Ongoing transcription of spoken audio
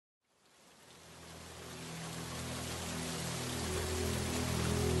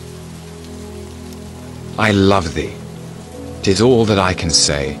I love thee. 'Tis all that I can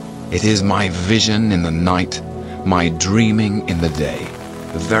say. It is my vision in the night, my dreaming in the day,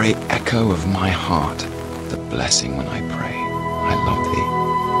 the very echo of my heart, the blessing when I pray. I love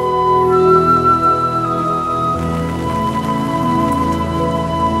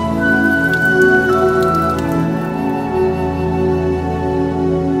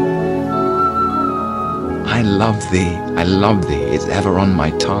thee. I love thee, it's ever on my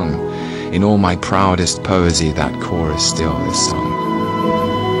tongue. In all my proudest poesy, that chorus still is sung.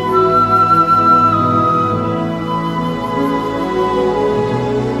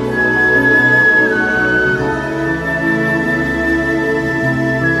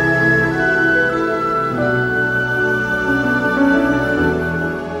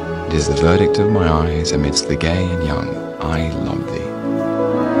 It is the verdict of my eyes amidst the gay and young. I love thee.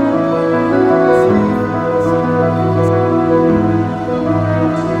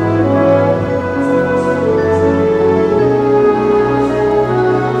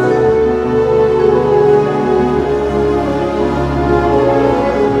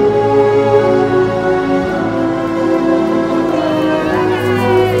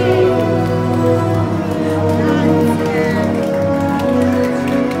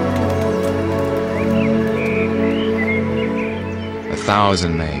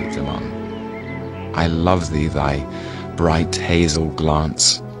 Thousand maids among. I love thee, thy bright hazel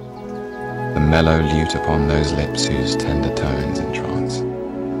glance, the mellow lute upon those lips whose tender tones entrance.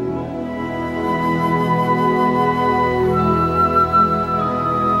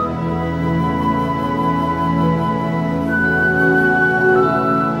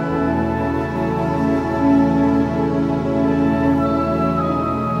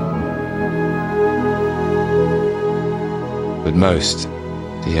 But most,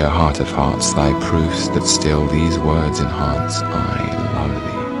 dear heart of hearts, thy proofs that still these words enhance, I love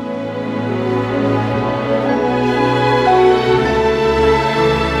thee.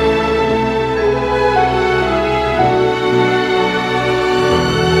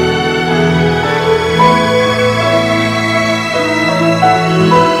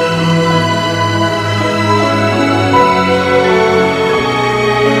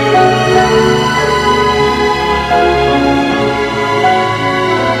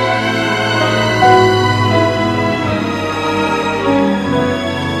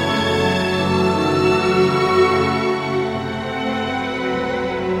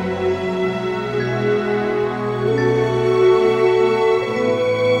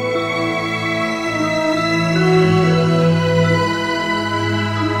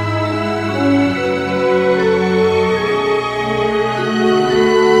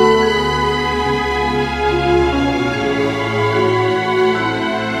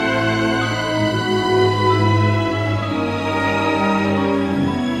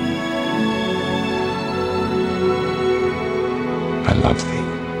 I love thee,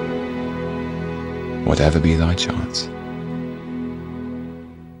 whatever be thy chance.